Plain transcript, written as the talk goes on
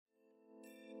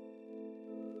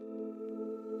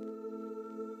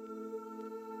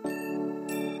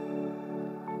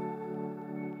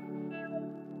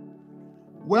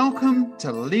Welcome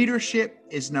to Leadership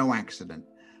is No Accident.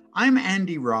 I'm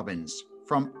Andy Robbins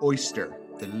from Oyster,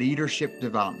 the leadership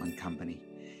development company.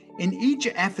 In each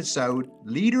episode,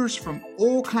 leaders from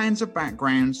all kinds of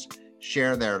backgrounds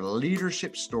share their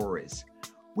leadership stories.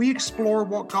 We explore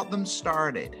what got them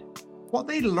started, what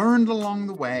they learned along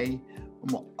the way,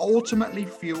 and what ultimately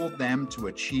fueled them to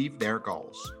achieve their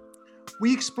goals.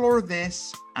 We explore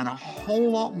this and a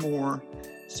whole lot more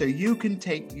so you can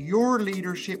take your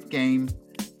leadership game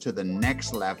to the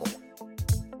next level.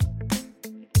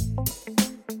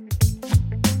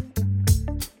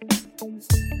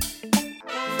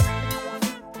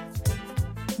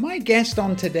 My guest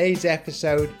on today's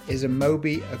episode is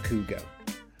Amobi Okugo.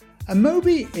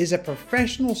 Amobi is a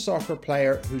professional soccer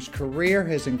player whose career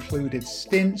has included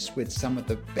stints with some of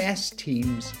the best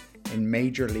teams in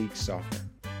Major League Soccer.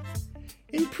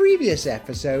 In previous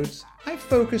episodes, I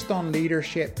focused on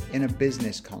leadership in a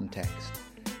business context,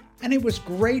 and it was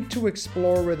great to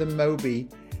explore with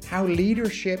Amobi how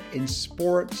leadership in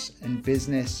sports and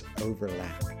business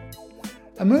overlap.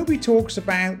 Amobi talks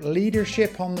about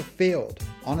leadership on the field,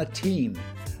 on a team,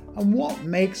 and what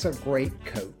makes a great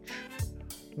coach.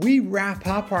 We wrap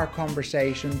up our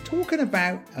conversation talking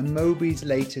about Amobi's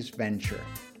latest venture,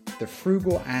 The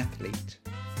Frugal Athlete,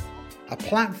 a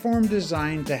platform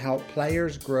designed to help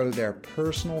players grow their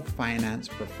personal finance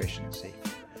proficiency.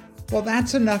 Well,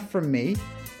 that's enough from me.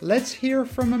 Let's hear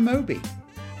from Amobi.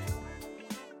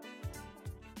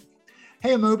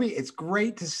 Hey, Amobi, it's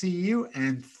great to see you,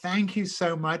 and thank you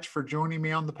so much for joining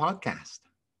me on the podcast.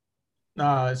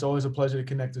 It's always a pleasure to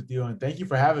connect with you, and thank you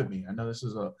for having me. I know this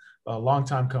is a long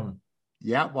time coming.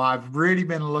 Yeah, well, I've really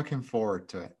been looking forward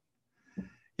to it.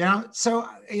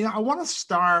 I want to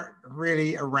start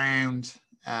really around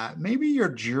maybe your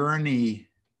journey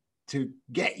to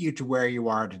get you to where you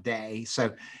are today.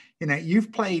 So,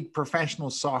 you've played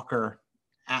professional soccer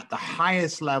at the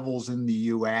highest levels in the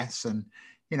US, and,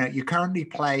 you currently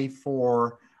play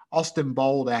for Austin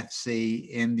Bold FC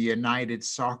in the United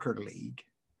Soccer League.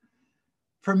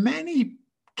 For many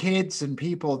kids and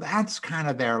people, that's kind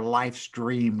of their life's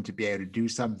dream to be able to do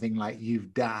something like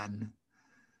you've done.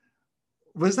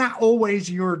 Was that always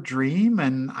your dream?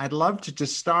 And I'd love to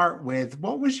just start with,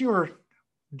 what was your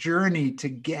journey to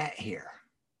get here?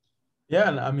 Yeah,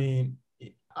 I mean,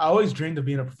 I always dreamed of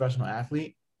being a professional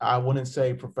athlete. I wouldn't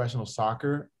say professional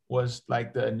soccer was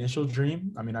like the initial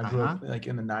dream. I mean, I grew up like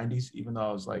in the 90s, even though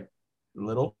I was like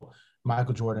little.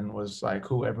 Michael Jordan was like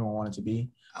who everyone wanted to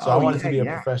be. So I wanted to be a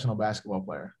professional basketball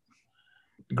player.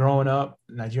 Growing up,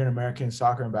 Nigerian American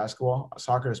soccer and basketball,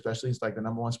 soccer especially is like the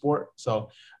number one sport. So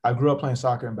I grew up playing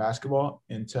soccer and basketball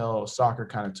until soccer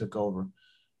kind of took over.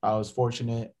 I was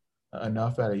fortunate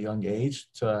enough at a young age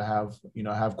to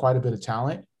have quite a bit of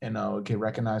talent and get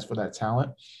recognized for that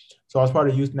talent. So I was part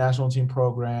of youth national team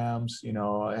programs.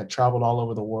 I had traveled all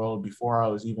over the world before I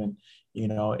was even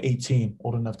 18,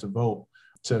 old enough to vote,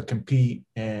 to compete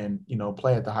and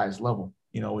play at the highest level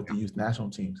with the youth national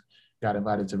teams. Got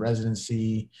invited to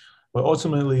residency, but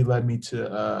ultimately led me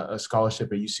to a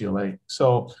scholarship at UCLA.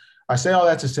 So I say all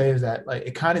that to say is that like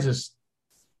it kind of just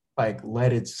like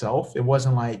led itself. It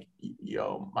wasn't like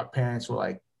my parents were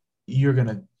like, you're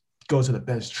gonna go to the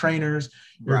best trainers,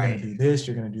 you're gonna do this,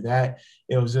 you're gonna do that.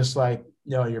 It was just like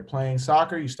you're playing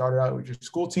soccer. You started out with your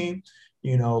school team.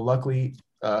 Luckily,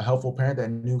 a helpful parent that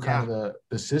knew kind of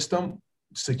the system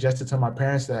suggested to my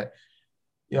parents that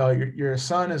your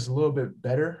son is a little bit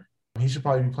better. He should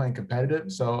probably be playing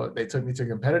competitive. So they took me to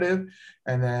competitive.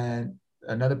 And then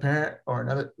another parent or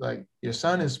another, like, your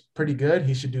son is pretty good,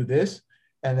 he should do this.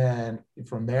 And then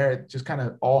from there, it just kind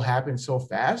of all happened so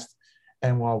fast.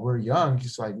 And while we're young,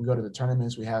 just like we go to the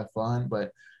tournaments, we have fun.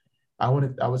 But I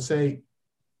would say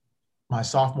my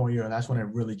sophomore year, that's when it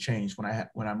really changed,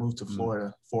 when I moved to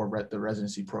Florida for the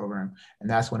residency program. And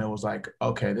that's when it was like,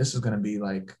 okay, this is going to be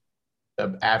like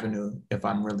an avenue if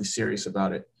I'm really serious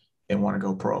about it and want to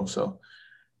go pro. So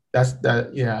that's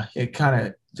that. Yeah. It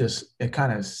kind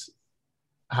of,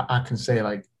 I can say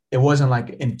like, it wasn't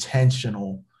like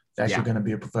intentional that you're going to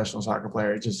be a professional soccer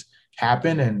player. It just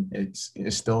happened, and it's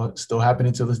still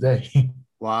happening to this day.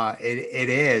 Well, it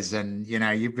is. And,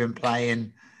 you've been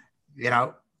playing,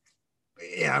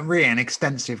 really an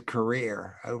extensive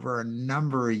career over a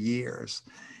number of years,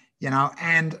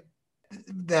 and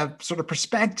the sort of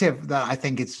perspective that I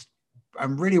think I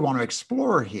really want to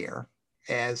explore here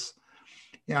is,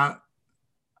 I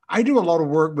do a lot of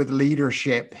work with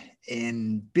leadership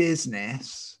in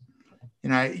business.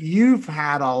 You've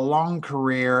had a long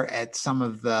career at some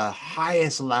of the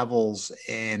highest levels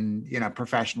in,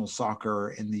 professional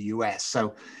soccer in the US.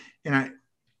 So,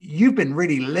 you've been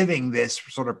really living this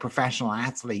sort of professional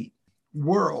athlete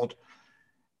world.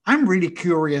 I'm really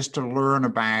curious to learn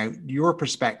about your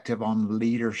perspective on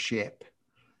leadership,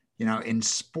 in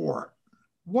sport.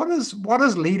 What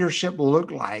does leadership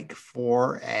look like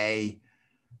for a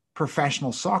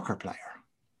professional soccer player?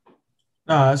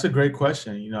 No, that's a great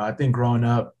question. I think growing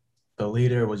up, the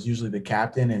leader was usually the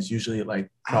captain. It's usually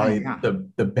like Ah, probably yeah.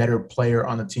 the better player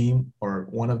on the team or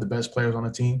one of the best players on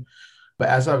the team. But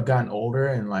as I've gotten older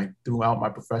and like throughout my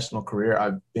professional career,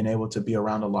 I've been able to be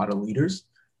around a lot of leaders.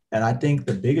 And I think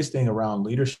the biggest thing around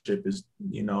leadership is,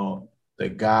 the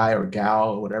guy or gal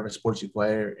or whatever sports you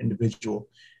play or individual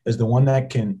is the one that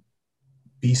can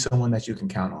be someone that you can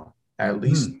count on. At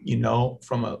least, Hmm.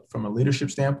 from a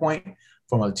leadership standpoint,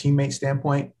 from a teammate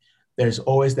standpoint, there's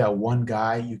always that one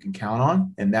guy you can count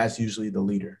on, and that's usually the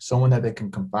leader, someone that they can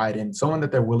confide in, someone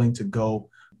that they're willing to go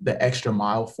the extra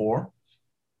mile for.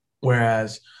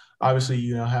 Whereas obviously,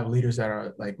 have leaders that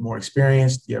are like more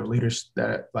experienced, you have leaders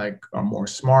that like are more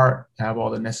smart, have all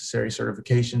the necessary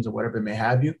certifications or whatever it may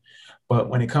have you. But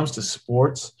when it comes to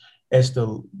sports, it's the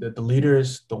leader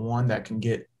is the one that can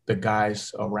get the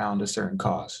guys around a certain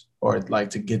cause or like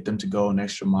to get them to go an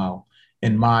extra mile.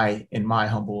 In my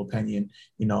humble opinion,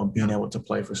 being Yeah. able to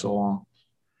play for so long.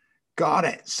 Got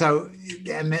it. So,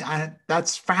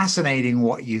 that's fascinating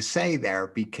what you say there,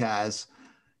 because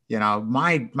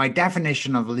my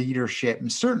definition of leadership,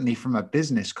 and certainly from a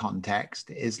business context,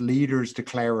 is leaders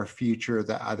declare a future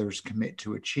that others commit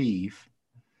to achieve.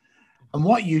 And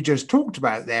what you just talked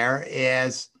about there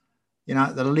is,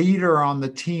 the leader on the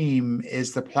team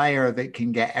is the player that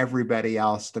can get everybody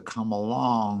else to come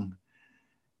along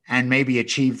and maybe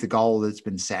achieve the goal that's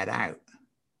been set out.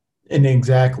 And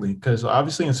exactly, because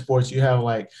obviously in sports you have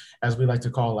like, as we like to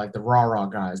call like the rah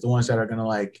guys, the ones that are gonna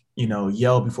like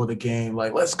yell before the game,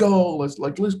 like let's go, let's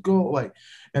go, like,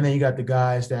 and then you got the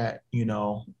guys that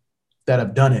that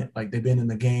have done it, like they've been in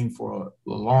the game for a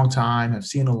long time, have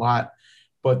seen a lot.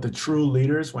 But the true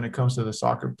leaders, when it comes to the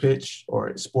soccer pitch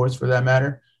or sports for that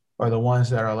matter, are the ones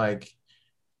that are like,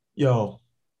 yo,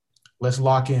 let's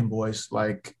lock in, boys.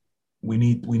 Like we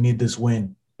need this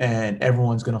win, and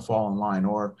everyone's gonna fall in line.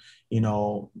 Or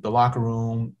the locker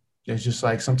room. It's just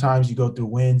like sometimes you go through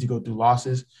wins, you go through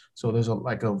losses. So there's a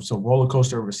roller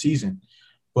coaster of a season.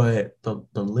 But the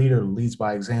leader leads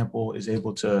by example, is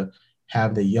able to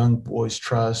have the young boys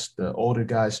trust, the older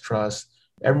guys trust,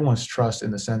 everyone's trust in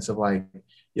the sense of like,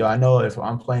 I know if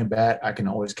I'm playing bad, I can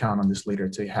always count on this leader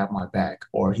to have my back,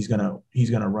 or he's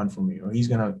gonna run for me, or he's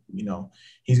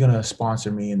gonna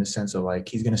sponsor me in the sense of like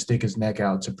he's gonna stick his neck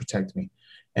out to protect me.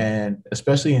 And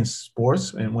especially in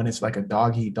sports, and when it's like a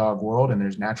dog eat dog world, and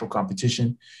there's natural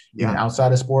competition, even Yeah.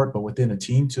 outside of sport, but within a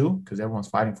team too, because everyone's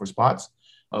fighting for spots,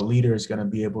 a leader is going to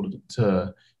be able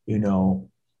to you know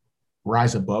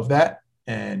rise above that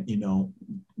and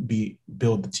be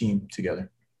build the team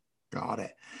together. Got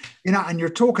it. And you're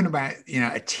talking about,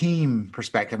 a team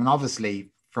perspective, and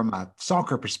obviously from a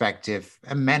soccer perspective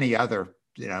and many other,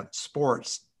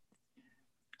 sports,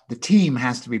 the team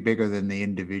has to be bigger than the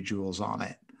individuals on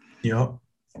it. You know,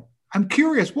 I'm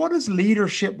curious, what does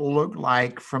leadership look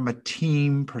like from a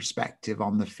team perspective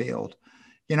on the field?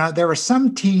 There are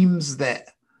some teams that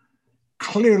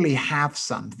clearly have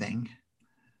something,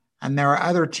 and there are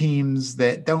other teams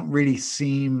that don't really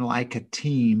seem like a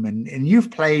team. And you've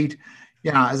played,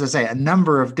 as I say, a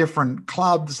number of different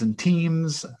clubs and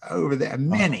teams over there,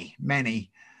 many,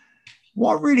 many.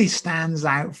 What really stands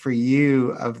out for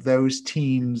you of those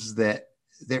teams that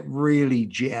really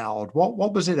gelled?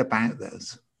 What was it about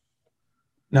those?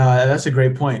 no, that's a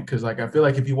great point because like I feel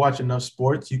like if you watch enough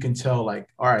sports, you can tell like,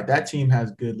 all right, that team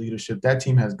has good leadership, that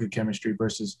team has good chemistry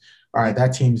versus, all right, Yeah.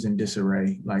 that team's in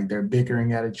disarray. Like they're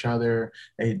bickering at each other,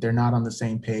 they're not on the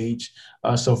same page.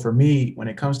 So for me, when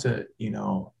it comes to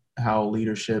how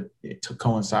leadership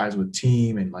coincides with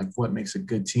team and like what makes a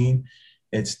good team,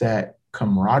 it's that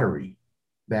camaraderie,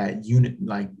 that unit.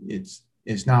 Like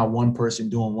it's not one person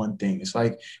doing one thing. It's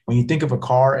like when you think of a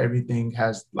car, everything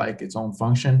has like its own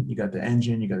function. You got the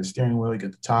engine, you got the steering wheel, you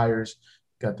got the tires,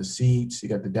 you got the seats, you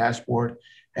got the dashboard.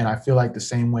 And I feel like the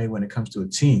same way when it comes to a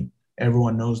team,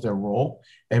 everyone knows their role,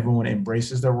 everyone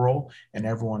embraces their role, and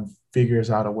everyone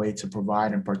figures out a way to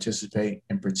provide and participate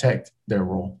and protect their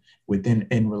role within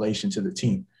in relation to the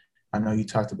team. I know you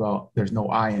talked about there's no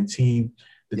I in team.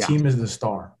 The Yeah. team is the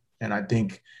star. And I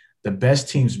think the best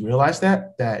teams realize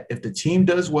that if the team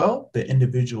does well, the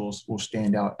individuals will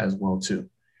stand out as well too.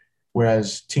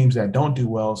 Whereas teams that don't do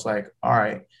well, it's like, all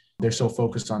right, they're so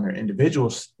focused on their individual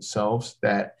selves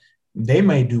that they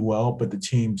may do well, but the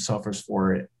team suffers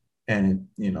for it, and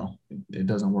it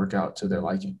doesn't work out to their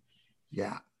liking.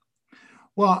 Yeah.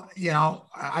 Well,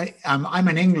 I'm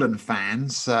an England fan,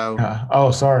 so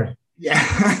Oh, sorry.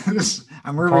 yeah,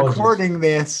 and we're Apologies. recording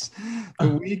this the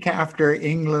week after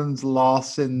England's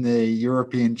loss in the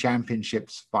European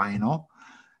Championships final.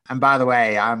 And by the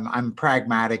way, I'm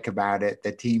pragmatic about it.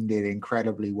 The team did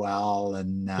incredibly well,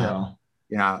 and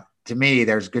Yeah, to me,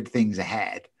 there's good things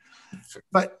ahead.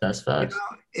 But that's facts.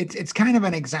 it's kind of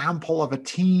an example of a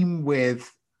team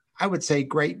with, I would say,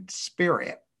 great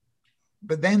spirit,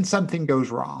 but then something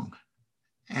goes wrong.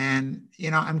 And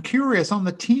I'm curious on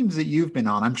the teams that you've been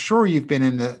on. I'm sure you've been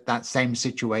in that same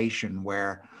situation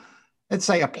where, let's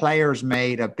say, a player's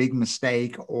made a big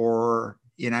mistake, or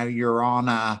you're on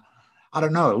I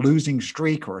don't know, a losing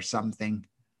streak or something.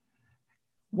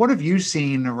 What have you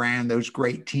seen around those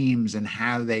great teams and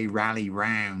how they rally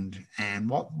round, and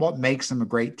what makes them a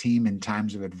great team in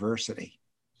times of adversity?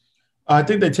 I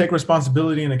think they take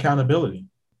responsibility and accountability.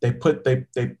 They put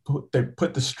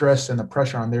the stress and the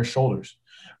pressure on their shoulders,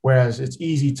 whereas it's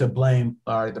easy to blame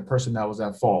the person that was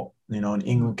at fault. In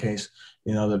England case,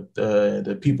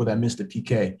 the people that missed the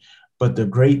PK, but the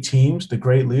great teams, the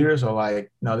great leaders are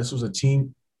like, no, this was a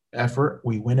team effort.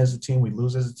 We win as a team, we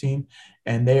lose as a team,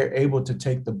 and they're able to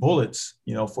take the bullets.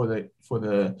 For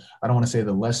the I don't want to say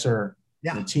the lesser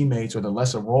Yeah. the teammates or the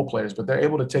lesser role players, but they're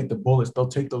able to take the bullets. They'll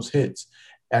take those hits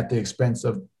at the expense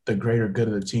of the greater good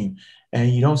of the team. And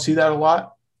you don't see that a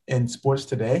lot in sports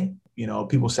today.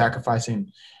 People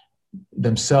sacrificing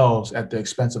themselves at the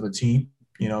expense of a team.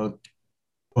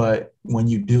 But when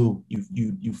you do,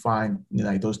 you find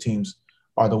like those teams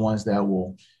are the ones that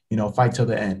will fight till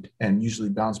the end and usually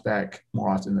bounce back more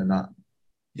often than not.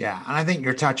 Yeah. And I think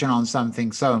you're touching on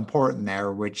something so important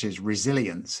there, which is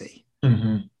resiliency.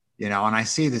 Mm-hmm. And I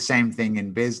see the same thing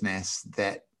in business,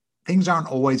 that things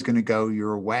aren't always going to go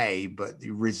your way, but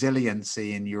the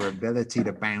resiliency and your ability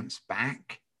to bounce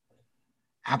back,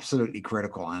 absolutely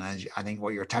critical. And I think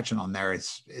what you're touching on there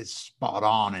is spot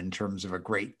on in terms of a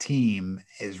great team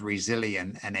is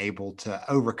resilient and able to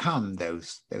overcome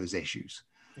those issues.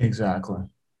 Exactly.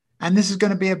 And this is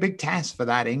going to be a big test for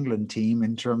that England team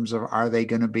in terms of, are they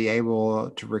going to be able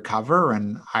to recover?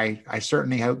 And I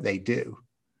certainly hope they do.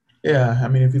 Yeah, I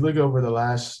mean, if you look over the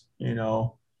last,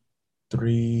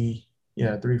 three,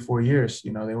 yeah, 3, 4 years.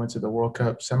 They went to the World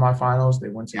Cup semifinals, they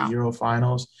went to the Yeah. Euro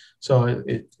finals. So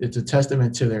it's a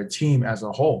testament to their team as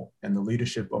a whole and the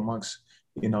leadership amongst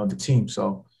the team.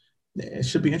 So it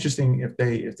should be interesting if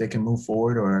they can move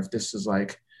forward, or if this is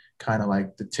like kind of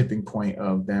like the tipping point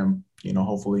of them,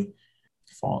 hopefully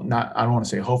fall. Not I don't want to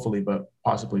say hopefully, but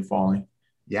possibly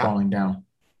Yeah. falling down.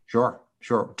 Sure.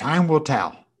 Time will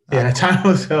tell. Yeah, time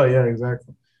will tell. Yeah,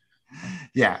 exactly.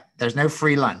 Yeah. There's no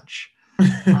free lunch.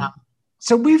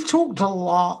 So we've talked a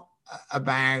lot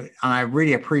about, and I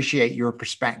really appreciate your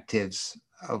perspectives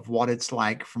of what it's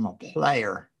like from a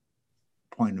player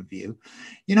point of view.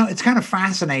 It's kind of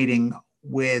fascinating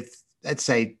with, let's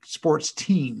say, sports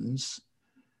teams,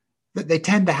 that they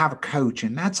tend to have a coach,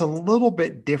 and that's a little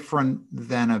bit different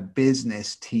than a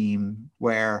business team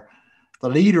where the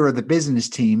leader of the business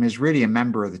team is really a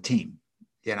member of the team.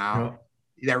 You know,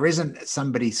 Yeah. there isn't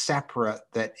somebody separate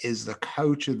that is the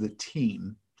coach of the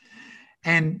team.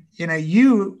 And,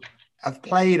 you have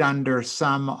played under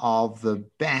some of the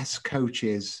best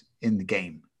coaches in the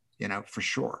game, for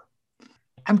sure.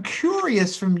 I'm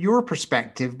curious from your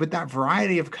perspective, with that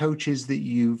variety of coaches that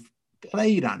you've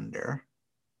played under,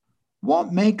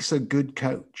 what makes a good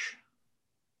coach?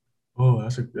 Oh,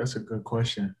 that's a good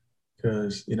question,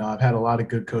 because I've had a lot of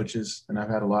good coaches and I've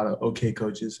had a lot of okay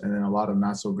coaches and then a lot of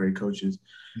not so great coaches.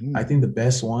 I Mm, think the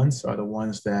best ones are the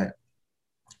ones that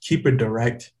keep it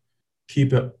direct,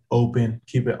 keep it open,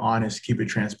 keep it honest, keep it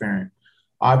transparent.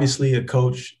 Obviously, a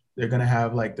coach, they're gonna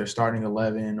have like their starting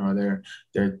 11 or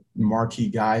their marquee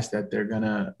guys that they're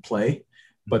gonna play,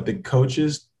 but the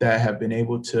coaches that have been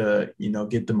able to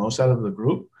get the most out of the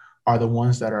group are the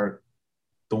ones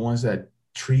that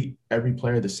treat every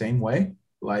player the same way,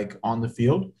 like on the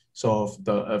field. So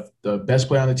if the best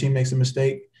player on the team makes a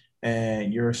mistake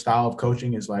and your style of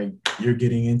coaching is like you're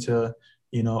getting into,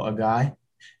 a guy,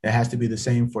 it has to be the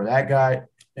same for that guy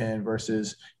and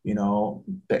versus, the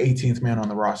 18th man on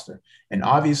the roster. And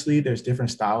obviously there's different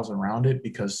styles around it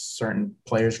because certain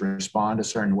players respond a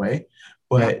certain way, yeah,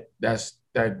 but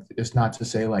that is not to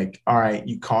say like, all right,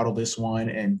 you coddle this one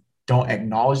and don't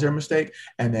acknowledge their mistake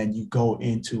and then you go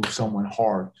into someone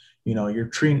hard. You're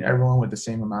treating everyone with the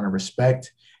same amount of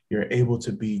respect. You're able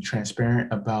to be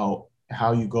transparent about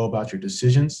how you go about your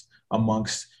decisions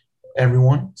amongst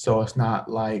everyone. So it's not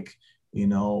like,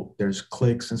 there's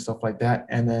cliques and stuff like that.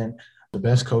 And then the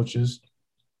best coaches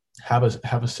have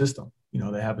a system.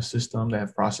 They have a system, they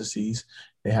have processes,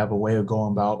 they have a way of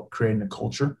going about creating a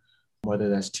culture, whether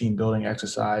that's team building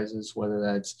exercises, whether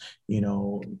that's,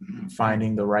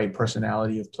 finding the right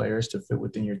personality of players to fit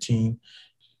within your team.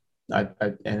 I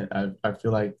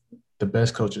feel like the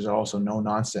best coaches are also no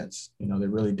nonsense. They're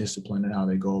really disciplined in how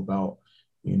they go about,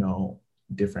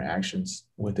 different actions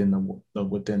within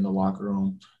the locker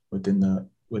room,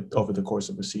 over the course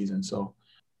of a season. So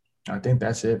I think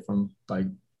that's it from like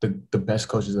the best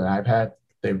coaches that I've had.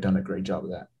 They've done a great job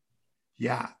of that.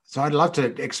 Yeah. So I'd love to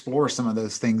explore some of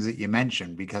those things that you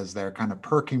mentioned, because they're kind of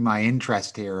perking my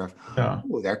interest here of,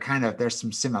 there's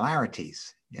some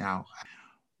similarities.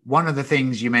 One of the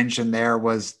things you mentioned there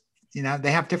was,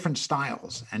 they have different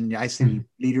styles, and I see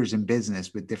leaders in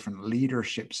business with different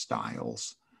leadership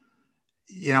styles.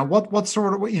 What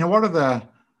are the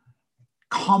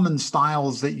common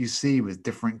styles that you see with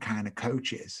different kind of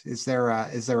coaches? Is there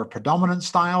a predominant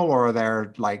style, or are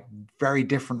there like very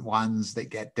different ones that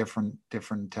get different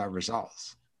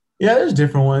results? Yeah, there's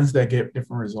different ones that get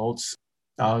different results.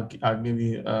 I'll give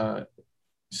you a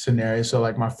scenario. So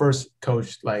like my first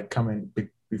coach, like coming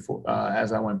before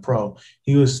as I went pro,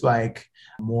 he was like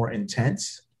more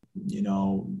intense,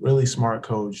 really smart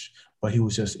coach, but he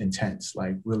was just intense,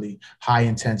 like really high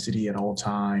intensity at all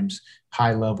times,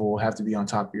 high level, have to be on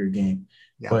top of your game.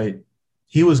 Yeah. But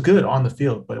he was good on the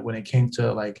field. But when it came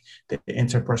to like the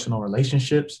interpersonal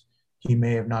relationships, he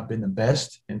may have not been the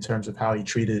best in terms of how he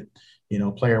treated,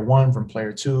 player 1 from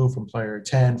player 2, from player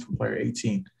 10, from player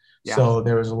 18. Yeah. So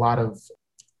there was a lot of,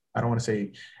 I don't want to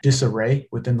say disarray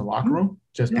within the locker room,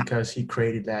 just because he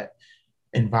created that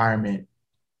environment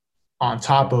on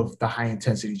top of the high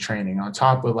intensity training, on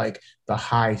top of like the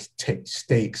high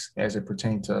stakes as it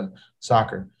pertained to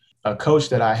soccer. A coach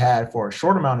that I had for a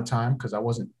short amount of time, because I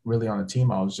wasn't really on the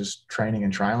team, I was just training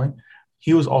and trialing,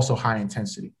 he was also high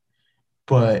intensity.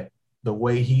 But the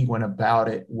way he went about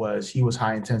it was he was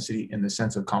high intensity in the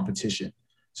sense of competition.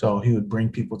 So he would bring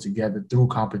people together through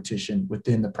competition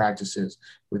within the practices,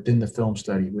 within the film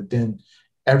study, within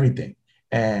everything.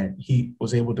 And he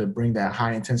was able to bring that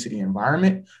high intensity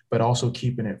environment, but also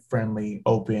keeping it friendly,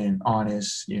 open,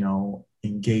 honest,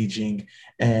 engaging.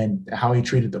 And how he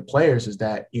treated the players is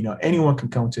that, anyone can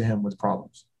come to him with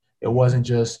problems. It wasn't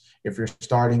just if you're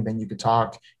starting, then you could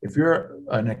talk. If you're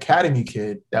an academy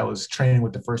kid that was training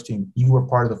with the first team, you were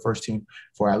part of the first team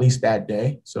for at least that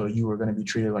day. So you were going to be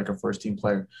treated like a first team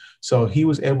player. So he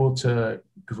was able to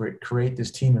create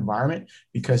this team environment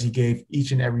because he gave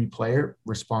each and every player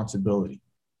responsibility.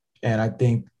 And I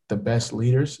think the best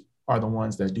leaders are the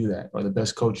ones that do that, or the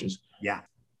best coaches. Yeah.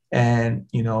 And,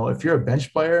 if you're a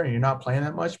bench player and you're not playing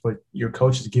that much, but your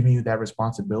coach is giving you that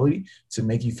responsibility to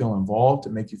make you feel involved, to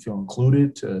make you feel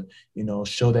included, to,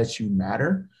 show that you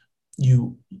matter,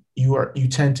 you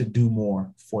tend to do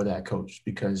more for that coach,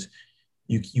 because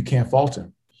you can't fault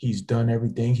him. He's done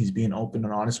everything. He's being open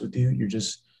and honest with you. You're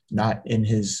just not in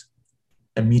his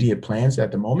immediate plans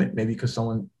at the moment, maybe because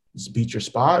someone beat your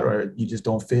spot or you just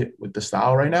don't fit with the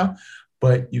style right now.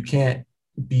 But you can't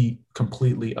be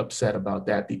completely upset about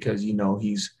that, because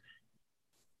he's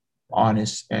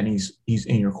honest and he's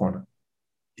in your corner.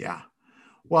 Yeah.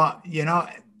 Well,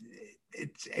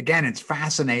 it's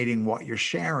fascinating what you're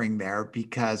sharing there,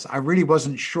 because I really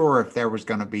wasn't sure if there was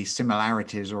going to be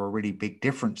similarities or really big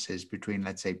differences between,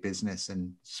 let's say, business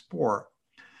and sport.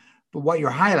 But what you're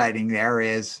highlighting there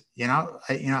is,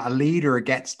 a leader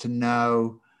gets to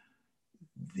know,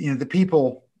 the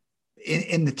people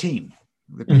in the team,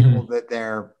 the people that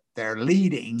they're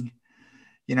leading,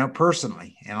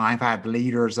 personally. And I've had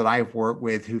leaders that I've worked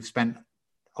with who've spent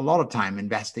a lot of time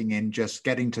investing in just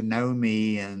getting to know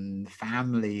me and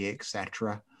family,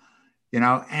 etc.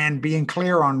 And being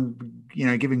clear on,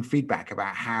 giving feedback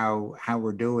about how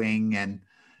we're doing,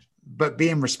 but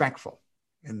being respectful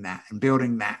in that and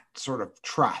building that sort of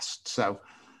trust. So,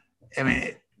 I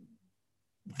mean,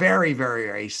 very, very,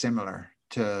 very similar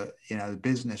to, the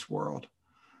business world.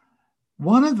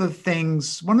 One of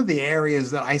the areas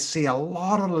that I see a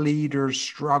lot of leaders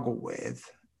struggle with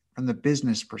from the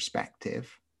business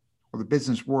perspective or the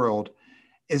business world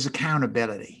is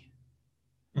accountability.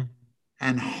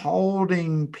 And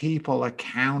holding people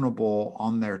accountable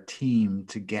on their team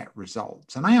to get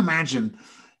results. And I imagine,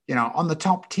 on the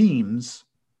top teams,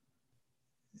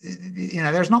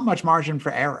 there's not much margin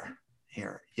for error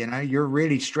here. You're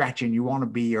really stretching. You want to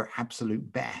be your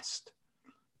absolute best.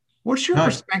 What's your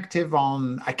perspective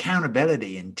on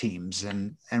accountability in teams,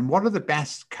 and what do the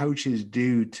best coaches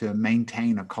do to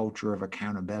maintain a culture of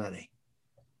accountability?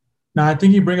 Now, I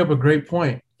think you bring up a great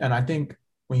point. And I think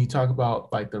when you talk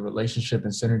about like the relationship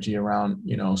and synergy around,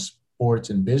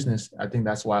 sports and business, I think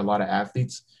that's why a lot of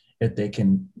athletes if they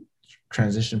can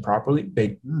transition properly,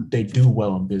 they do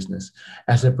well in business.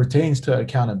 As it pertains to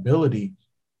accountability,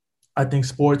 I think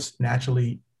sports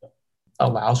naturally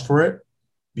allows for it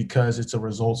because it's a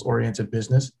results oriented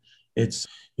business. It's,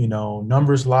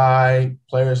 numbers lie,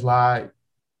 players lie.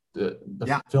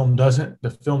 The film doesn't.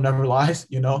 The film never lies,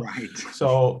 Right.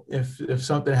 So if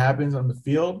something happens on the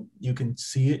field, you can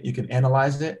see it, you can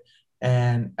analyze it,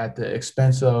 and at the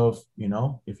expense of,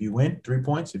 if you win 3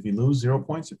 points, if you lose 0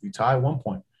 points, if you tie 1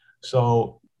 point.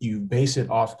 So you base it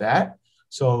off that.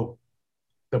 So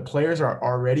the players are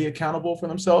already accountable for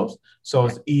themselves. So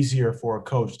it's easier for a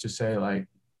coach to say, like,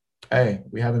 hey,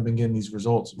 we haven't been getting these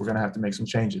results. We're going to have to make some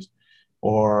changes.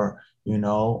 Or,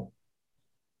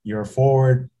 you're a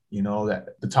forward,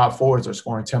 that the top forwards are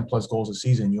scoring 10 plus goals a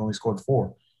season. You only scored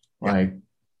 4. Like,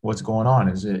 what's going on?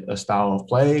 Is it a style of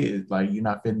play? Is, like, you're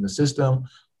not fitting the system?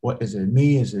 What is it?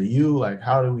 Me? Is it you? Like,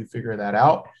 how do we figure that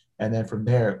out? And then from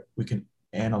there, we can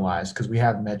analyze because we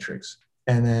have metrics.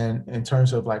 And then in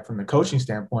terms of, like, from the coaching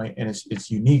standpoint, and it's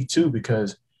unique too,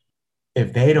 because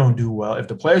if they don't do well, if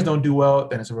the players don't do well,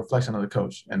 then it's a reflection of the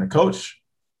coach, and the coach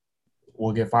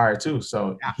will get fired too.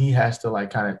 So he has to, like,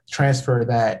 kind of transfer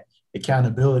that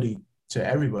accountability to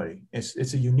everybody.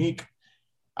 It's a unique,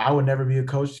 I would never be a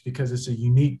coach because it's a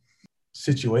unique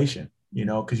situation,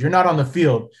 because you're not on the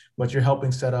field, but you're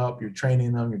helping set up, you're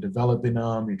training them, you're developing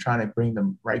them, you're trying to bring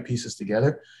the right pieces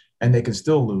together, and they can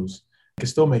still lose, they can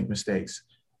still make mistakes.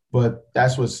 But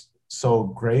that's what's so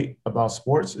great about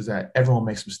sports, is that everyone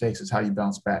makes mistakes. It's how you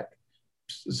bounce back.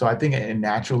 So I think it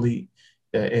naturally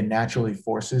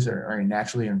forces or it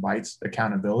naturally invites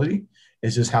accountability.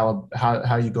 It's just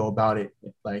how you go about it.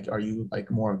 Like, are you,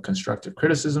 like, more constructive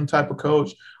criticism type of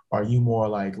coach? Are you more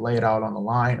like lay it out on the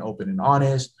line, open and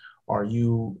honest? Are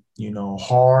you,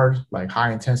 hard, like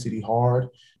high intensity hard?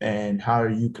 And how are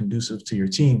you conducive to your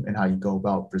team and how you go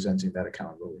about presenting that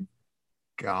accountability?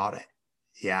 Got it.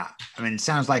 Yeah. I mean, it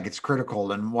sounds like it's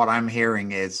critical. And what I'm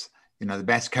hearing is, the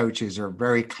best coaches are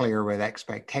very clear with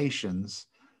expectations,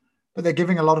 but they're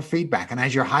giving a lot of feedback. And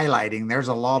as you're highlighting, there's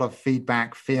a lot of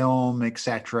feedback, film,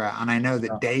 etc. And I know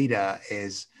that data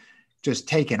is just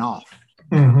taken off.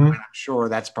 Mm-hmm. And I'm sure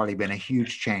that's probably been a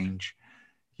huge change,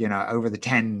 over the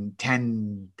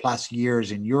 10 plus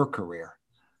years in your career.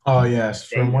 Oh yes,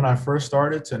 from when I first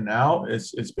started to now,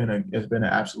 it's been an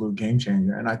absolute game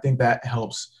changer, and I think that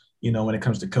helps. When it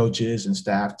comes to coaches and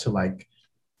staff to, like,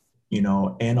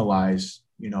 analyze,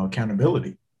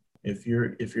 accountability. If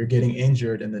you're getting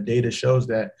injured and the data shows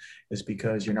that it's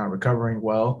because you're not recovering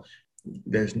well,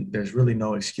 there's really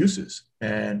no excuses.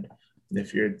 And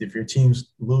if your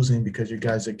team's losing because you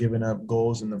guys are giving up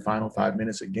goals in the final 5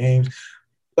 minutes of games,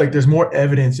 like, there's more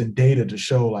evidence and data to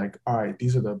show, like, all right,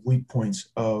 these are the weak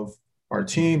points of our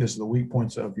team. This is the weak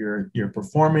points of your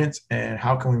performance, and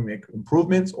how can we make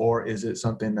improvements? Or is it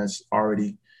something that's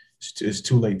already is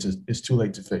too late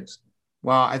to fix?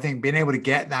 Well, I think being able to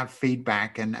get that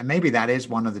feedback, and maybe that is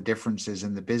one of the differences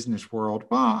in the business world.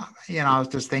 Well, I was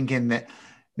just thinking that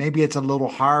maybe it's a little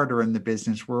harder in the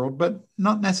business world, but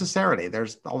not necessarily.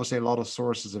 There's obviously a lot of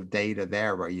sources of data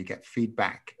there where you get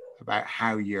feedback about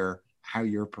how you're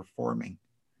performing.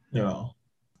 Yeah.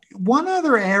 One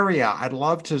other area I'd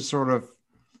love to sort of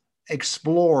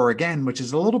explore again, which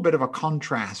is a little bit of a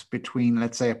contrast between,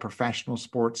 let's say, a professional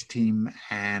sports team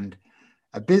and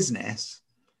a business.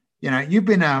 You've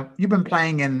been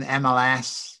playing in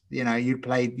MLS.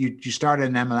 You started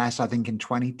in MLS, I think, in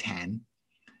 2010.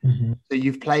 Mm-hmm. So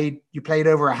you played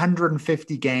over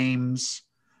 150 games,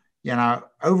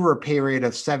 over a period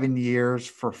of 7 years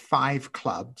for 5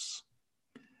 clubs.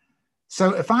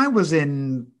 So if I was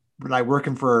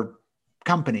working for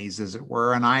companies, as it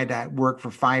were, and I'd worked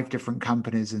for 5 different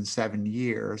companies in 7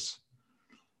 years,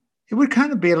 it would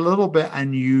kind of be a little bit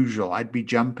unusual. I'd be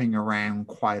jumping around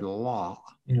quite a lot.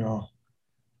 Yeah.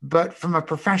 But from a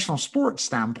professional sports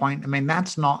standpoint, I mean,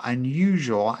 that's not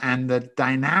unusual. And the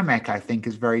dynamic, I think,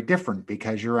 is very different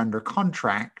because you're under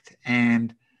contract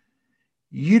and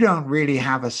you don't really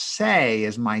have a say,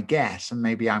 is my guess. And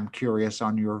maybe I'm curious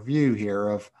on your view here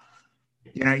of,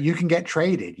 you can get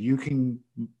traded. You can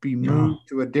be moved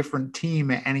to a different team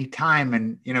at any time.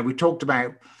 And, we talked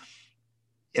about,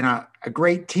 a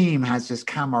great team has this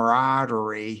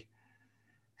camaraderie.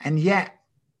 And yet,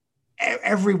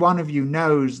 every one of you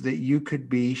knows that you could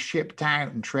be shipped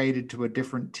out and traded to a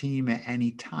different team at any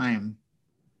time.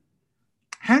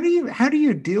 How do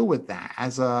you deal with that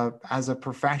as a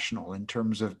professional in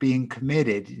terms of being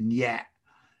committed and yet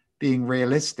being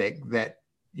realistic that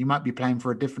you might be playing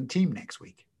for a different team next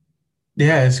week?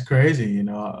 Yeah, it's crazy,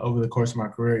 over the course of my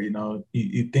career,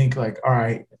 you think like, all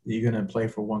right, you're going to play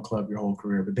for one club your whole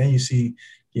career, but then you see,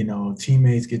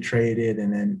 teammates get traded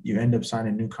and then you end up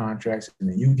signing new contracts and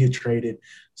then you get traded.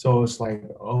 So it's like,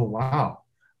 oh, wow.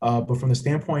 But from the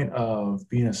standpoint of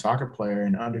being a soccer player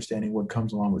and understanding what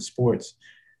comes along with sports,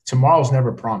 tomorrow's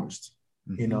never promised,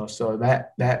 Mm-hmm. so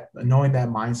that knowing that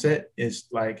mindset is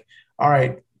like, all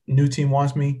right, new team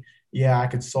wants me, yeah, I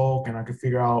could sulk and I could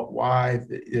figure out why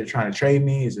they're trying to trade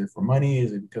me. Is it for money?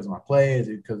 Is it because of my play? Is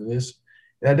it because of this?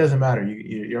 That doesn't matter.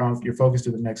 You're focused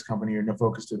to the next company. You're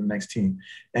focused to the next team.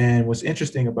 And what's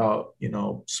interesting about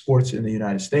sports in the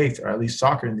United States, or at least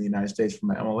soccer in the United States,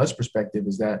 from an MLS perspective,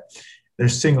 is that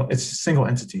it's a single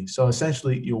entity. So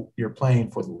essentially, you're playing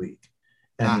for the league,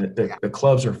 and Ah, the, yeah. the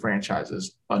clubs are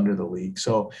franchises under the league.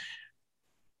 So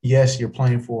yes, you're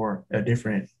playing for a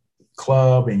different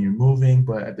club and you're moving,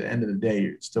 but at the end of the day,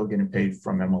 you're still getting paid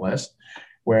from MLS.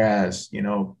 Whereas,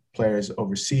 players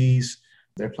overseas,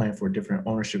 they're playing for different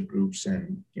ownership groups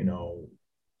and,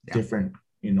 Yeah. different,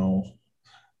 you know,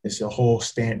 it's a whole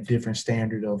different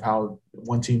standard of how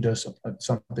one team does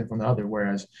something from the other.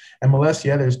 Whereas MLS,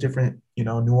 yeah, there's different,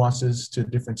 nuances to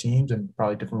different teams and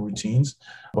probably different routines.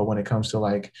 But when it comes to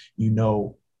like,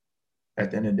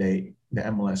 at the end of the day, the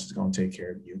MLS is going to take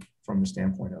care of you from the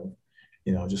standpoint of,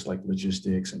 just like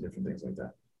logistics and different things like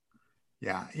that.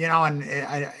 Yeah.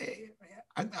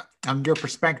 And your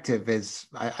perspective is,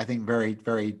 I think, very,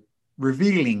 very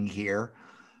revealing here.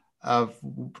 Of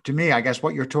To me, I guess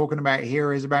what you're talking about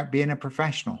here is about being a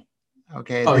professional.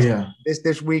 Okay, Oh yeah,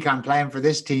 this week I'm playing for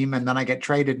this team, and then I get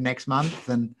traded next month,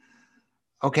 and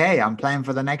okay, I'm playing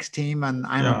for the next team, and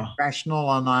I'm a yeah, professional,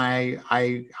 and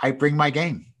I bring my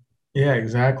game. yeah,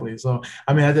 exactly. So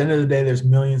I mean, at the end of the day, there's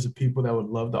millions of people that would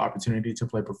love the opportunity to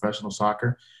play professional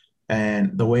soccer.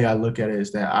 And the way I look at it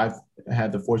is that I've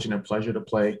had the fortunate pleasure to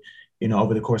play,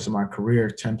 over the course of my career,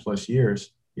 10 plus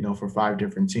years, for five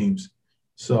different teams.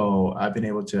 So I've been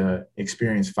able to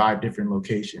experience five different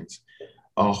locations,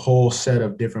 a whole set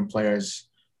of different players,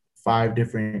 five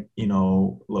different,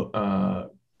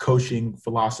 coaching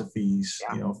philosophies,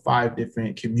 Yeah. five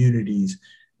different communities.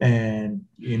 And,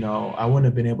 I wouldn't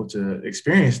have been able to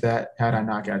experience that had I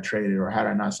not got traded or had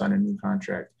I not signed a new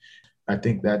contract. I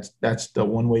think that's the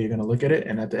one way you're going to look at it.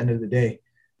 And at the end of the day,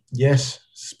 yes,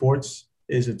 sports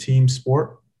is a team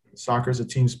sport. Soccer is a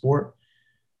team sport.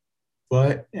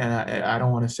 But and I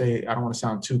don't want to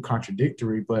sound too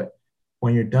contradictory, but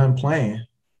when you're done playing,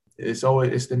 it's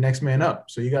the next man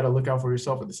up. So you got to look out for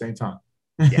yourself at the same time.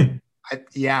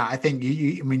 Yeah. I think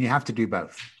I mean, you have to do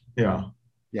both. Yeah.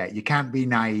 Yeah, you can't be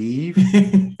naive,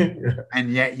 Yeah.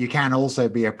 and yet you can also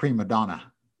be a prima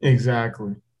donna.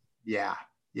 Exactly. Yeah,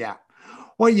 yeah.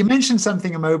 Well, you mentioned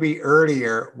something, Amobi,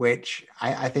 earlier, which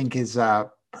I think is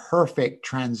a perfect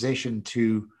transition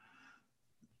to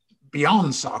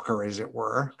beyond soccer, as it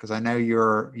were, because I know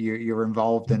you're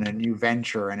involved in a new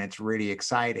venture and it's really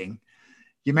exciting.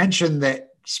 You mentioned that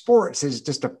sports is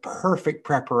just a perfect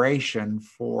preparation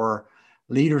for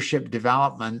leadership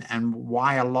development, and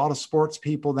why a lot of sports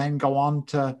people then go on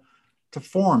to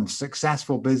form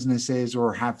successful businesses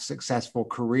or have successful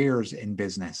careers in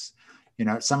business.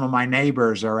 Some of my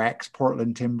neighbors are ex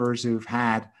Portland Timbers who've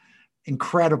had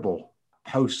incredible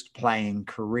post playing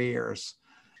careers.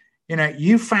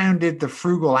 You founded the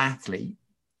Frugal Athlete,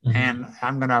 Mhm. and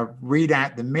I'm going to read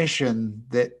out the mission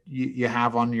that you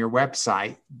have on your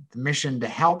website: the mission to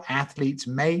help athletes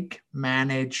make,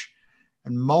 manage,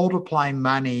 and multiply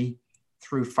money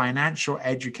through financial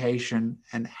education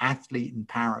and athlete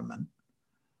empowerment.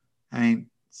 I mean,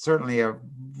 certainly a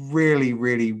really,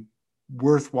 really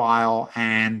worthwhile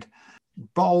and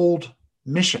bold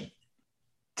mission.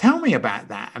 Tell me about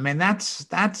that. I mean, that's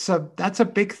a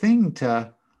big thing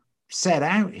to set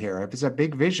out here. It's a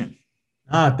big vision.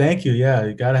 Thank you. Yeah,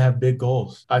 you got to have big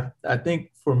goals. I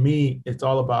think for me, it's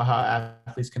all about how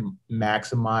athletes can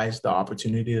maximize the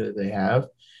opportunity that they have.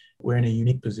 We're in a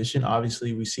unique position.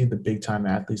 Obviously, we see the big time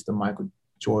athletes, the Michael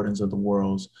Jordans of the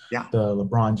world, Yeah. the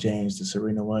LeBron James, the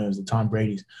Serena Williams, the Tom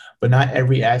Brady's, but not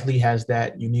every athlete has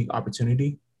that unique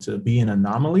opportunity to be an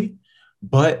anomaly.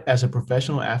 But as a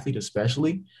professional athlete,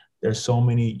 especially, there's so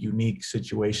many unique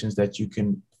situations that you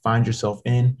can find yourself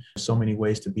in, so many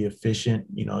ways to be efficient,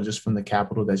 just from the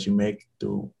capital that you make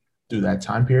through that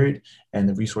time period and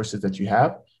the resources that you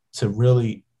have to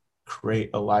really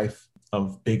create a life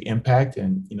of big impact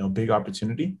and big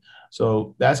opportunity.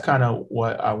 So that's kind of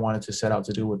what I wanted to set out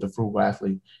to do with the Frugal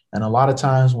Athlete. And a lot of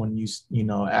times when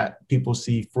at people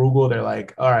see frugal, they're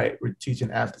like, all right, we're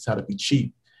teaching athletes how to be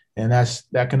cheap. And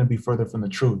that can be further from the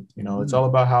truth. It's Mm. all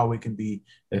about how we can be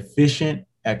efficient,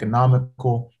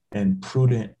 economical, and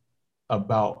prudent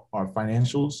about our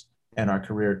financials and our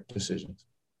career decisions.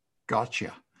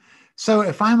 Gotcha. So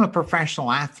if I'm a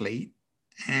professional athlete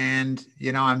and,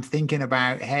 I'm thinking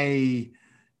about, hey,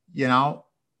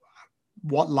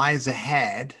 what lies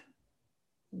ahead,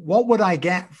 what would I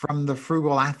get from the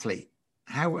frugal athlete?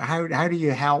 How do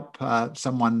you help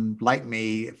someone like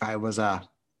me if I was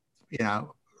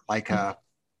like a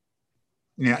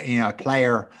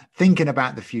player thinking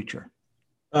about the future?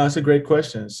 That's a great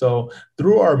question. So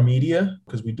through our media,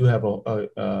 because we do have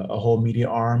a whole media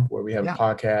arm where we have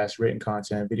podcasts, written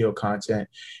content, video content,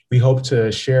 we hope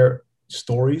to share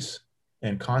stories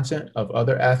and content of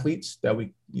other athletes that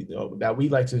we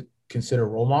like to consider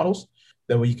role models,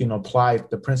 that we can apply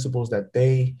the principles that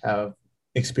they have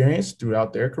experienced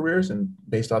throughout their careers and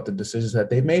based off the decisions that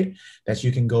they've made, that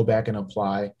you can go back and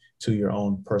apply to your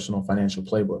own personal financial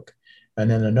playbook. And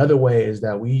then another way is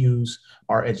that we use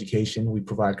our education. We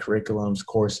provide curriculums,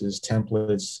 courses,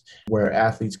 templates where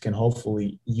athletes can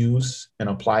hopefully use and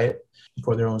apply it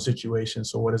for their own situation.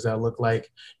 So what does that look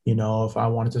like? If I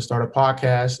wanted to start a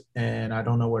podcast and I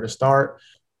don't know where to start,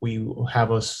 we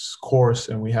have a course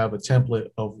and we have a template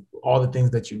of all the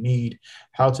things that you need,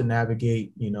 how to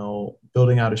navigate,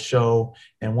 building out a show.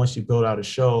 And once you build out a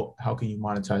show, how can you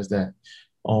monetize that?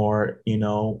 Or,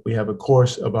 we have a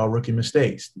course about rookie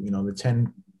mistakes, the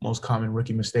 10 most common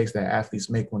rookie mistakes that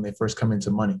athletes make when they first come into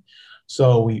money.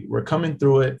 So we're coming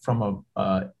through it from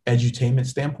a edutainment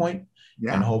standpoint.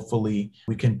 Yeah. And hopefully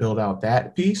we can build out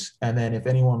that piece. And then if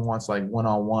anyone wants like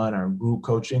one-on-one or group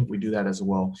coaching, we do that as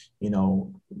well.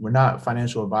 We're not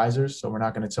financial advisors, so we're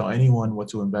not going to tell anyone what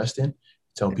to invest in,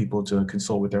 tell people to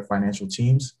consult with their financial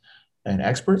teams and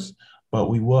experts, but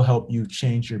we will help you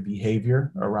change your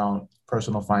behavior around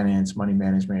personal finance, money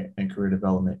management, and career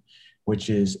development,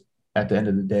 which is at the end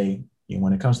of the day,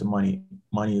 when it comes to money,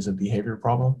 money is a behavior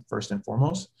problem first and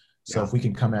foremost. So if we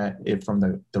can come at it from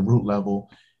the root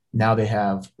level, now they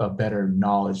have a better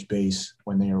knowledge base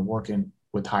when they are working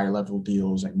with higher level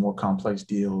deals and more complex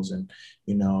deals and,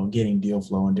 getting deal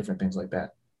flow and different things like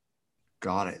that.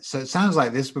 Got it. So it sounds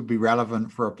like this would be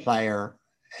relevant for a player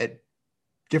at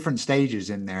different stages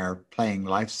in their playing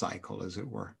life cycle, as it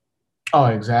were. Oh,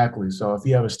 exactly. So if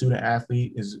you have a student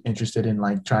athlete is interested in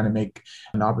like trying to make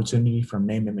an opportunity from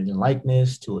name, image, and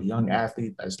likeness to a young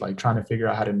athlete that's like trying to figure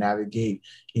out how to navigate,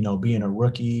 being a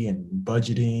rookie and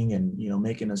budgeting and,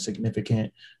 making a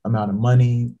significant amount of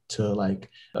money, to like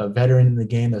a veteran in the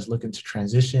game that's looking to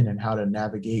transition and how to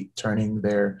navigate turning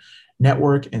their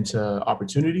network into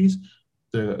opportunities.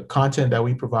 The content that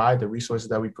we provide, the resources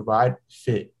that we provide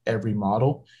fit every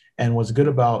model. And what's good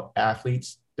about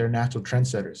athletes, they're natural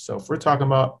trendsetters. So if we're talking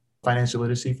about financial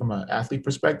literacy from an athlete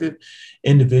perspective,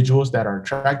 individuals that are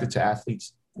attracted to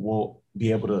athletes will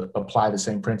be able to apply the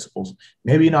same principles.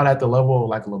 Maybe not at the level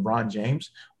like LeBron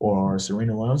James or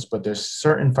Serena Williams, but there's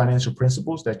certain financial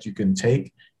principles that you can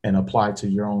take and apply to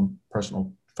your own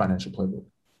personal financial playbook.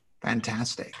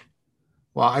 Fantastic.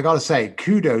 Well, I got to say,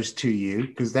 kudos to you,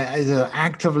 because that is an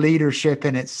act of leadership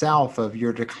in itself, of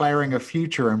you're declaring a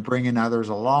future and bringing others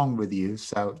along with you.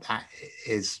 So that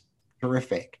is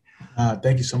terrific.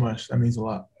 Thank you so much. That means a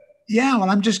lot. Yeah. Well,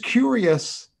 I'm just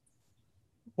curious,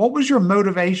 what was your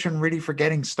motivation really for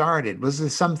getting started? Was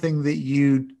this something that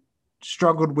you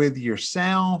struggled with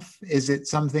yourself? Is it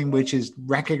something which is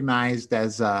recognized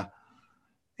as a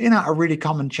really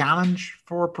common challenge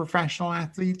for professional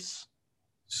athletes?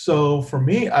 So for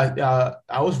me,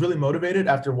 I was really motivated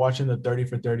after watching the 30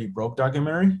 for 30 Broke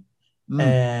documentary.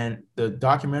 And the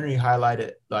documentary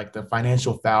highlighted like the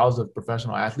financial fouls of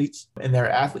professional athletes, and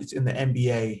they're athletes in the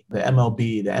NBA, the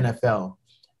MLB, the NFL.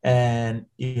 And,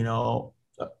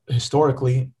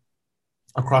 historically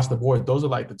across the board, those are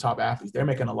like the top athletes. They're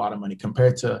making a lot of money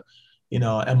compared to,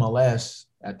 MLS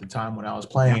at the time when I was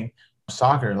playing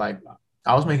soccer. Like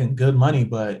I was making good money,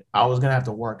 but I was going to have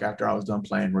to work after I was done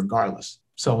playing regardless.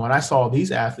 So when I saw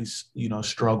these athletes,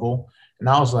 struggle, and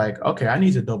I was like, okay, I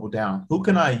need to double down. Who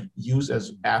can I use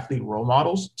as athlete role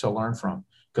models to learn from?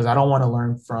 Because I don't want to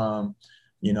learn from,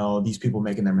 these people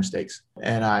making their mistakes.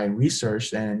 And I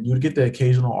researched, and you would get the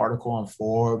occasional article on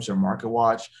Forbes or Market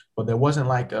Watch, but there wasn't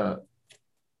like a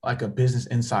Business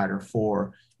Insider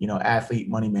for, athlete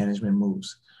money management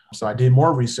moves. So I did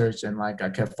more research, and like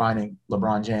I kept finding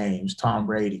LeBron James, Tom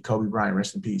Brady, Kobe Bryant,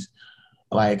 rest in peace.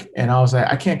 And I was like,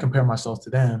 I can't compare myself to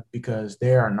them because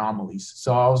they are anomalies.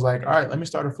 So I was like, all right, let me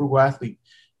start a frugal athlete.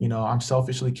 I'm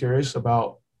selfishly curious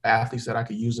about athletes that I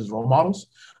could use as role models.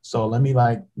 So let me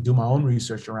like do my own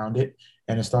research around it.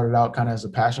 And it started out kind of as a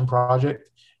passion project.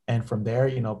 And from there,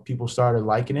 people started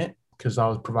liking it because I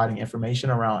was providing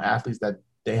information around athletes that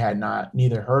they had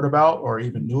neither heard about or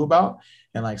even knew about.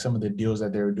 And like some of the deals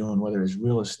that they were doing, whether it's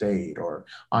real estate or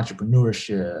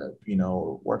entrepreneurship,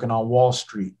 working on Wall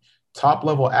Street, top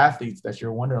level athletes that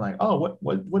you're wondering like, oh,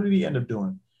 what did he end up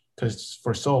doing? Because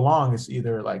for so long, it's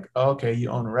either like, oh, okay, you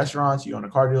own restaurants, you own a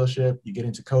car dealership, you get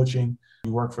into coaching,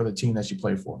 you work for the team that you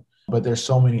play for. But there's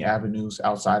so many avenues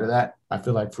outside of that. I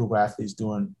feel like Frugal Athletes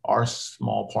doing our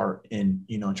small part in,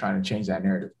 trying to change that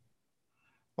narrative.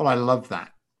 Well, I love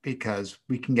that because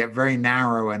we can get very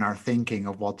narrow in our thinking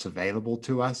of what's available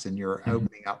to us, and you're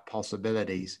opening up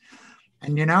possibilities.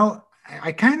 And,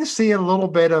 I kind of see a little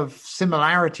bit of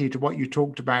similarity to what you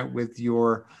talked about with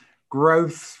your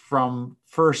growth from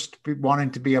first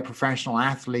wanting to be a professional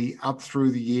athlete up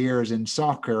through the years in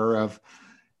soccer of,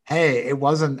 hey, it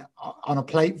wasn't on a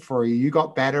plate for you. You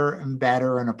got better and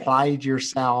better and applied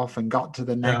yourself and got to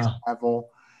the next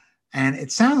level. And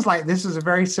it sounds like this is a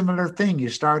very similar thing. You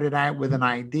started out with an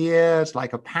idea. It's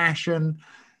like a passion.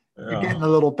 You're getting a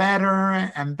little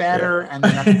better and better. And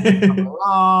then that's come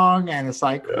along. And it's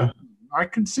like, I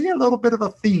can see a little bit of a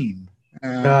theme.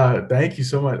 Thank you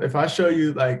so much. If I show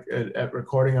you like at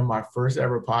recording of my first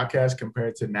ever podcast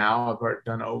compared to now, I've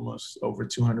done almost over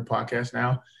 200 podcasts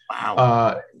now.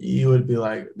 Wow. You would be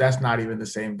like, that's not even the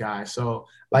same guy. So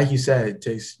like you said, it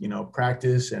takes,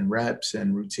 practice and reps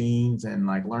and routines and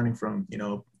like learning from,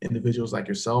 individuals like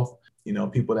yourself,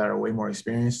 people that are way more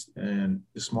experienced and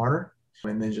smarter,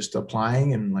 and then just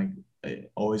applying and like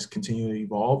always continue to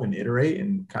evolve and iterate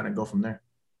and kind of go from there.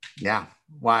 Yeah.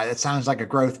 Wow. That sounds like a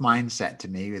growth mindset to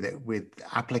me that with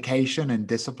application and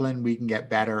discipline, we can get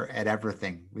better at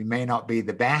everything. We may not be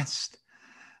the best,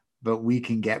 but we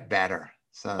can get better.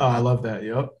 So I love that.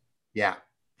 Yep. Yeah.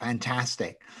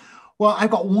 Fantastic. Well,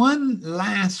 I've got one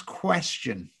last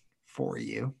question for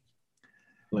you.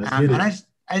 Let's get it. And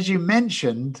as you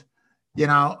mentioned, there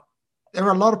are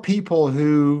a lot of people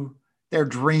who their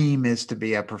dream is to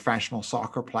be a professional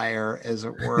soccer player, as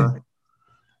it were,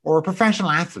 or a professional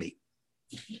athlete.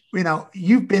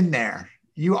 You've been there,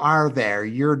 you are there,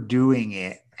 you're doing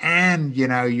it. And,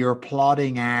 you're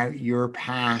plotting out your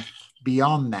path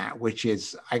beyond that, which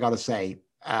is, I got to say,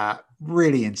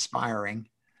 really inspiring.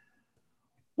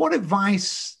 What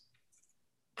advice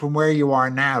from where you are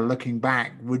now, looking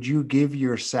back, would you give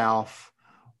yourself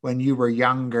when you were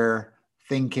younger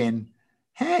thinking,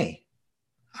 hey,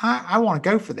 I want to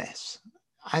go for this.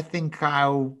 I think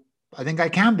I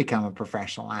can become a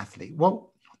professional athlete.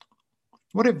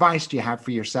 What advice do you have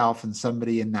for yourself and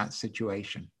somebody in that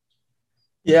situation?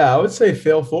 Yeah, I would say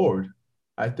fail forward.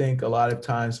 I think a lot of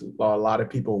times, a lot of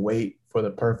people wait for the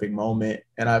perfect moment.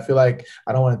 And I feel like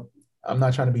I'm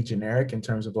not trying to be generic in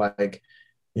terms of like,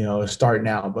 start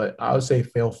now, but I would say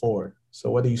fail forward. So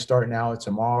whether you start now or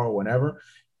tomorrow or whenever,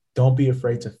 don't be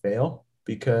afraid to fail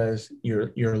because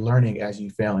you're learning as you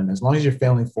fail. And as long as you're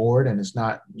failing forward and it's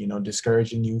not,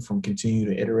 discouraging you from continue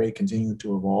to iterate, continue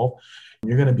to evolve,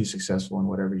 you're going to be successful in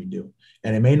whatever you do.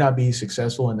 And it may not be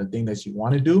successful in the thing that you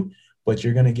want to do, but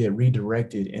you're going to get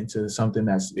redirected into something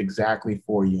that's exactly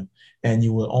for you. And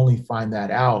you will only find that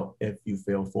out if you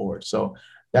fail forward. So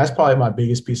that's probably my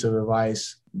biggest piece of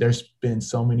advice. There's been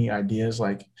so many ideas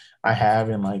like I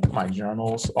have in like my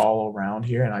journals all around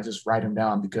here, and I just write them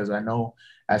down because I know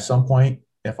at some point,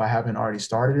 if I haven't already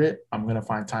started it, I'm going to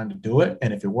find time to do it.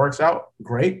 And if it works out,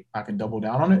 great, I can double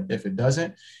down on it. If it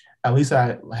doesn't, at least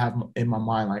I have in my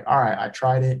mind, like, all right, I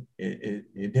tried it.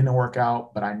 It didn't work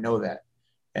out, but I know that.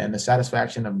 And the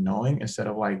satisfaction of knowing instead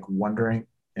of like wondering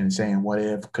and saying, what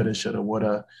if, coulda, shoulda,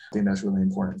 woulda, I think that's really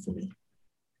important for me.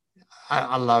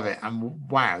 I love it. And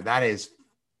wow, that is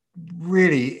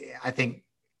really, I think,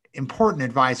 important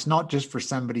advice, not just for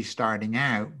somebody starting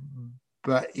out,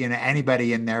 but,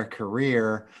 anybody in their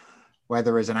career,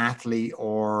 whether as an athlete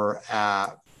or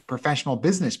a professional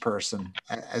business person,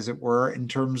 as it were, in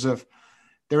terms of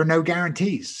there are no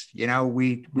guarantees.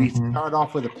 We start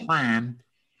off with a plan.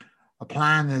 A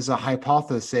plan is a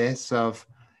hypothesis of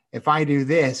if I do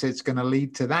this, it's going to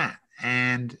lead to that.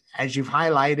 And as you've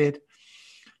highlighted,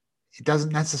 it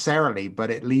doesn't necessarily,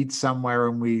 but it leads somewhere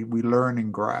and we learn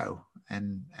and grow.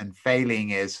 And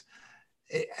failing is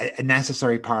a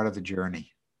necessary part of the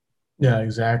journey. Yeah,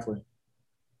 exactly.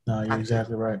 No, you're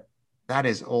exactly right. That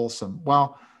is awesome.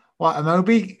 Well,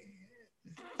 Amobi,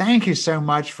 thank you so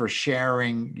much for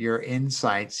sharing your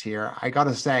insights here. I got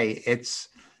to say, it's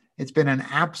been an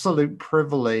absolute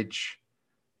privilege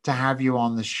to have you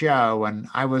on the show. And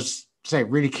I was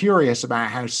really curious about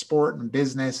how sport and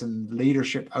business and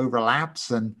leadership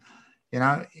overlaps. And,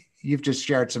 you've just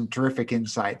shared some terrific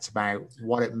insights about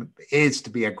what it is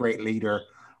to be a great leader,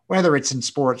 whether it's in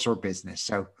sports or business.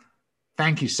 So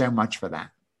thank you so much for that.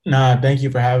 Nah, thank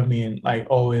you for having me. And like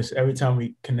always, every time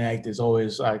we connect, it's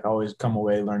always like I always come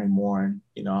away learning more. And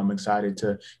I'm excited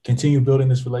to continue building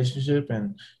this relationship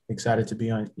and excited to be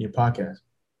on your podcast.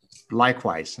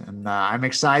 Likewise. And I'm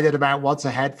excited about what's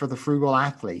ahead for the Frugal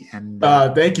Athlete. And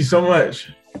thank you so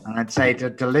much. And I'd say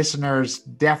to listeners,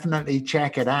 definitely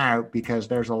check it out because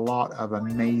there's a lot of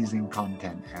amazing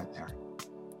content out there.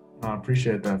 I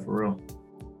appreciate that, for real.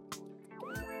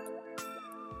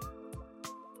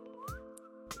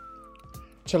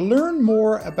 To learn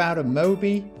more about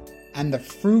Amobi and the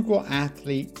Frugal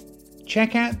Athlete,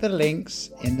 check out the links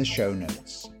in the show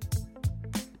notes.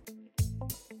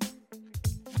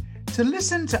 To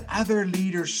listen to other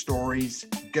leader stories,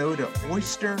 go to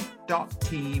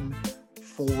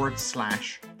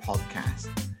oyster.team/podcast.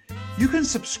 You can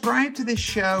subscribe to this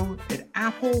show at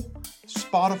Apple,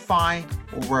 Spotify,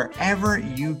 or wherever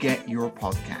you get your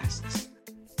podcasts.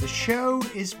 The show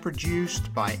is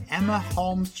produced by Emma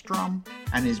Holmstrom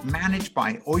and is managed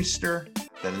by Oyster,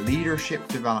 the leadership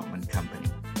development company.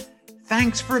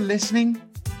 Thanks for listening,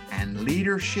 and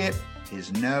leadership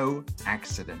is no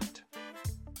accident.